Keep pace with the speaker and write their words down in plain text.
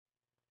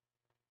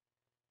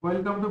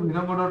Welcome to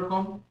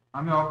ভিনঙ্গ.com।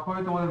 আমি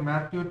অক্ষয়, তোমাদের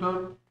math tutor.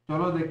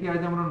 চলো দেখি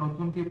আজ আমরা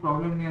নতুন কি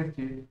প্রবলেম নিয়ে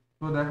এসেছি।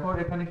 তো দেখো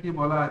এখানে কি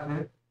বলা আছে।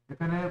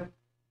 এখানে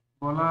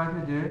বলা আছে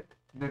যে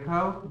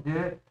দেখাও যে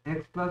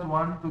x plus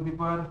one to the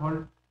power whole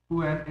to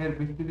N এর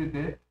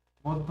বিস্তৃতিতে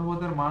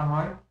মধ্যপদের মান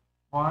হয়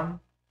 1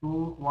 2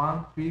 1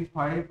 3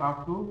 5 up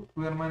to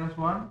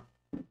 2n-1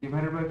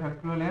 divided by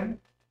factorial n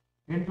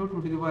into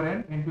 2 to the power n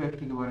into x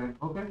to the power n।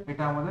 ওকে,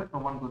 এটা আমাদের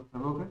প্রমাণ করতে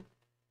হবে। ওকে,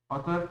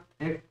 অর্থাৎ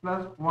x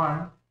plus one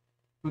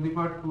to the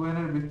power two N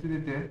এর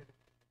বিস্তৃতিতে,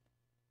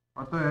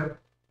 অতএব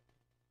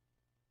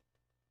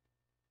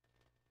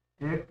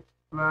x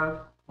plus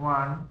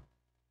one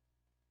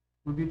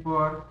to the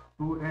power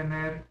two N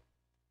এর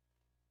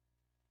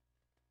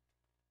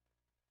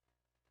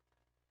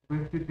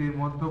বিস্তৃতির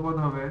মধ্যপদ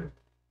হবে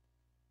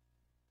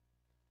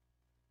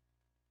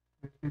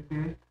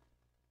বিস্তৃতির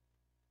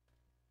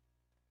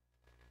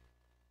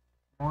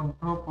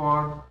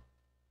মধ্যপদ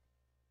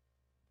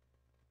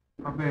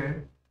হবে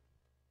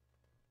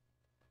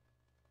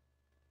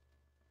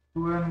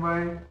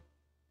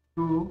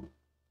 2n/2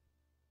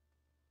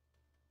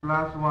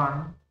 plus 1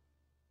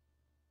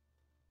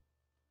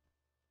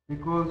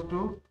 equals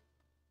to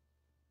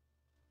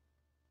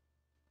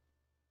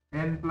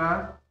n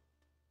plus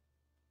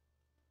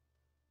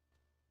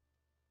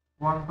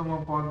 1তম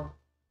পদ।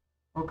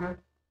 ওকে,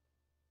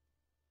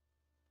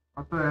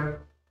 অতএব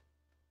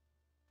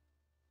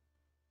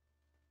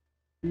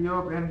p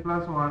of n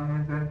plus 1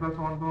 means n plus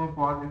 1তম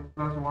পদ x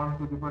plus 1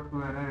 to the power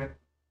 2n এর x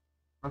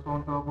plus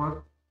 1তম পদ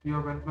p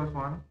of n plus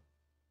 1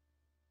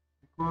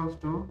 equals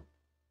to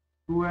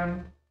 2n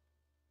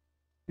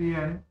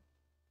cn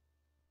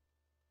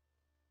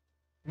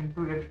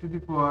into x to the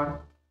power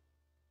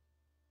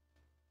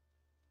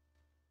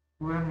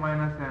 2n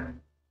minus n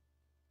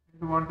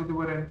into 1 to the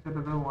power n,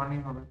 সেটা তো 1ই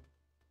হবে,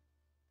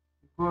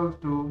 equals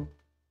to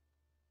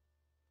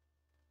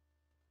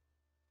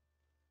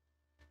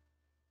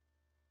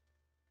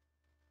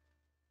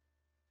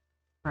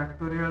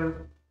factorial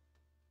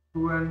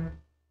 2n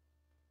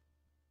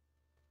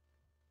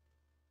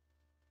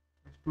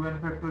 2n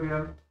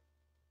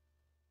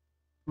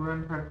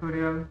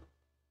factorial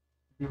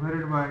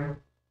divided by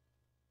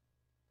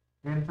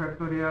n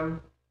factorial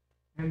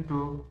into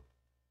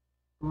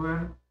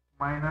 2n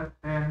minus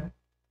n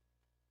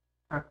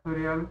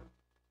factorial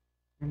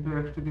into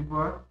x to the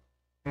power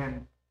n.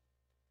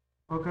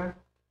 Okay,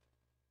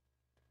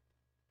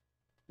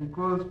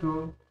 equals to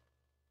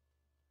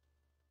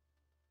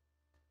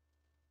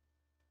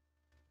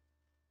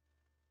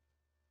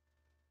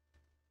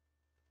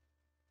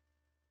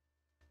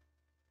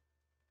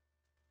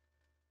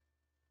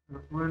the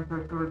 2n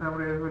factorial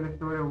আমরা এভাবে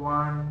লিখতে পারি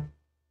 1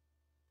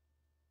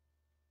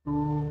 2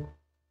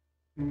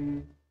 3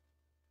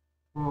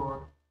 4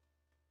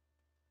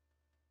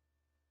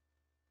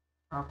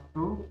 up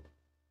to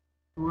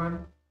 2n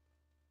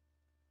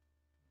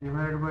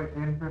divided by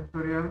n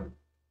factorial.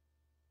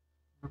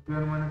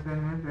 2n minus n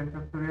means n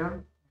factorial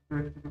into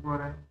x to the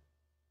power n.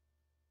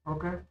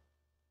 Okay,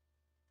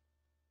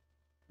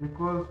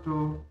 equals to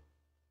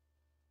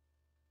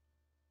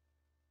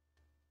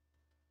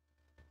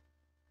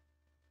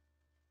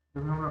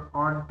যখন আমরা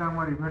odd term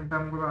আর even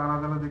term গুলো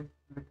আলাদা আলাদা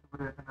লিখতে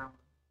পারি এখানে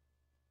আমরা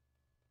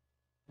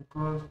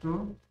equals to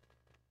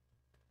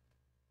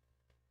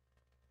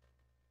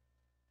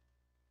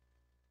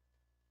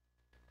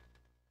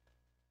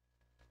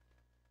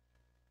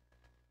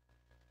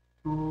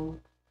 2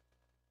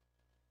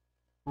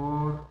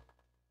 4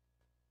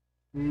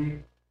 6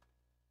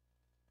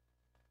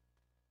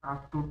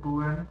 up to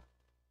 2n,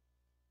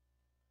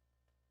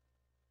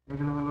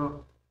 এগুলো হলো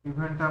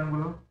ইভেন টার্ম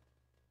গুলো।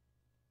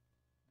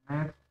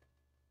 Next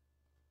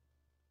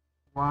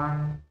 1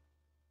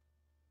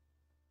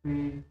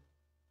 3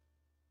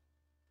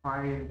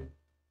 5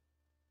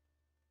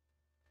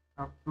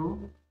 up to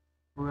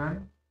 2n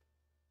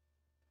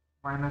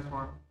minus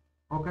 1.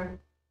 Okay,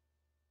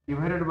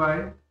 divided by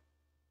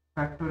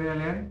factorial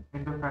n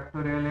into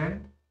factorial n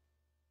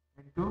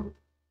into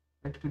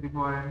x to the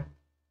power n.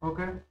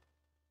 Okay,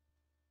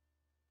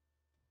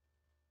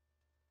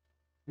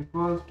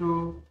 equals to,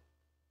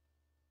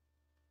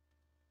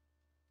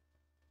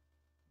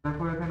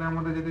 দেখো এখানে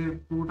আমাদের যদি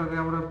 2টাকে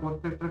আমরা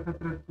প্রত্যেকটার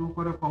ক্ষেত্রে 2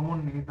 করে কমন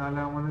নিই তাহলে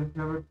আমাদের কি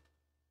হবে,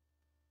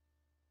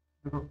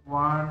 দেখো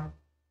 1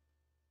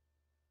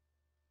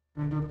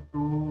 into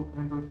 2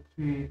 into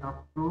 3 up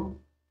to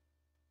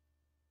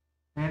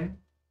n,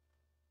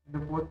 কিন্তু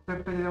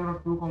প্রত্যেকটা যদি আমরা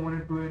 2 কমন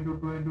নিই 2 into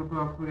 2 into 2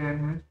 up to n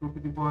means 2 to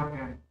the power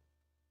n.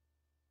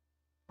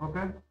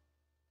 ওকে,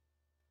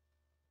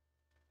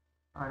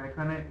 আর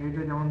এখানে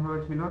এইটা যেমন ভাবে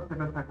ছিল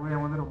সেটা থাকবে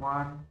আমাদের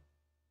 1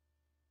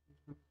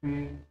 into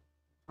 3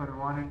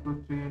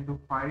 into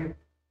 5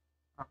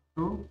 up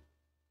to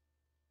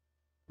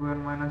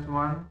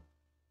 2n-1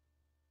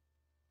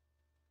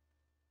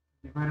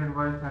 divided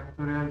by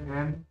factorial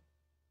n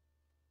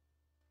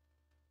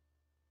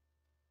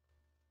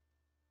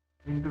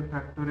into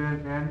factorial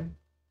n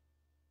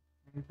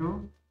into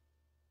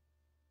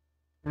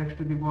x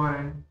to the power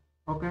n.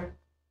 Okay,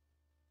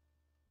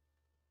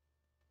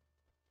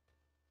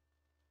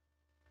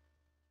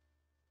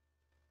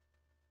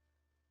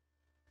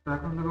 তো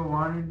এখন দেখো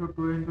 1 into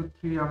 2 into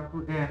 3 up to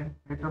n,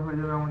 এটা হয়ে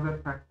যাবে আমাদের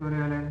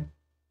factorial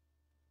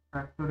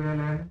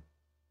n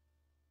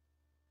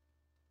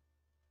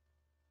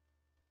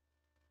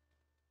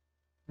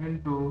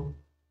into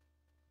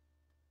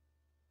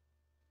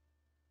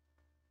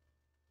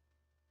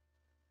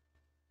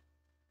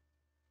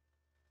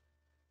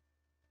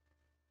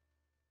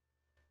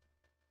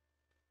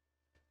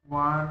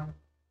 1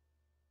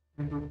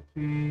 into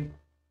 3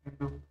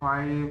 into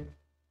 5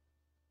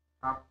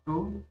 up to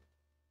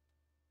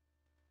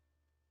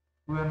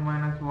 2n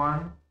minus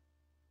 1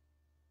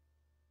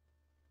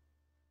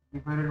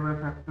 divided by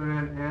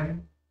factorial n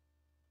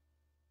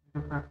into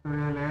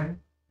factorial n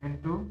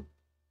into,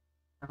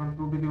 এখন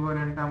 2 to the power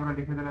n টা আমরা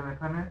লিখে দিলাম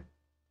এখানে,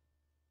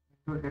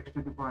 into x to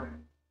the power n।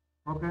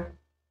 ওকে,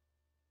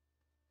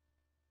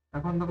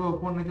 এখন দেখো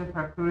উপর নিচে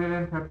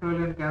ফ্যাক্টোরিয়াল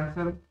n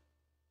ক্যান্সেল,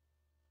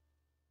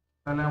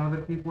 তাহলে আমাদের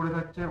কি পড়ে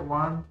থাকছে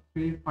 1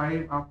 3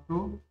 5 up to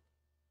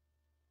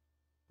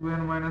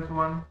 2n minus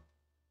 1,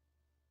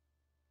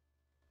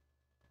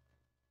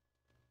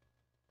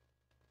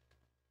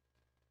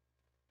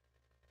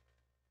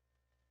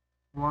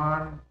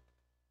 1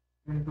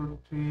 into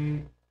 3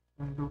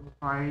 into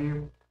 5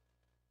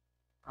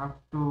 up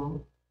to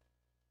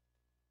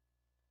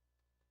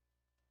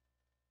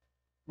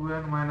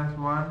 2n minus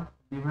 1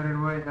 divided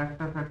by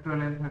একটা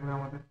ফ্যাক্টোরিয়াল n থাকবে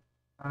আমাদের,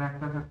 কারণ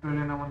একটা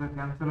ফ্যাক্টোরিয়াল n আমাদের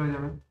ক্যান্সেল হয়ে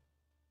যাবে,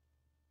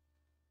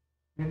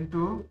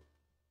 into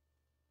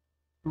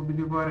 2 to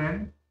the power n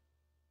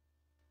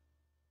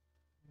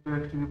into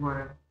x to the power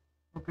n।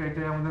 ওকে,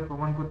 এটাই আমাদের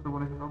প্রমাণ করতে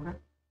বলেছিল। ওকে,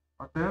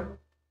 অতএব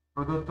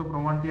প্রদত্ত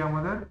প্রমাণটি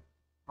আমাদের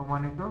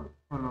প্রমাণিত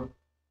হলো।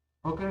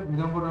 ওকে,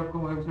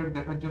 বিদম্ব.com ওয়েবসাইট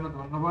দেখার জন্য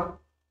ধন্যবাদ।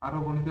 আরো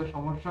গণিতের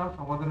সমস্যা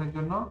সমাধানের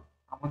জন্য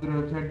আমাদের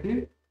ওয়েবসাইটটি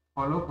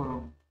ফলো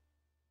করুন।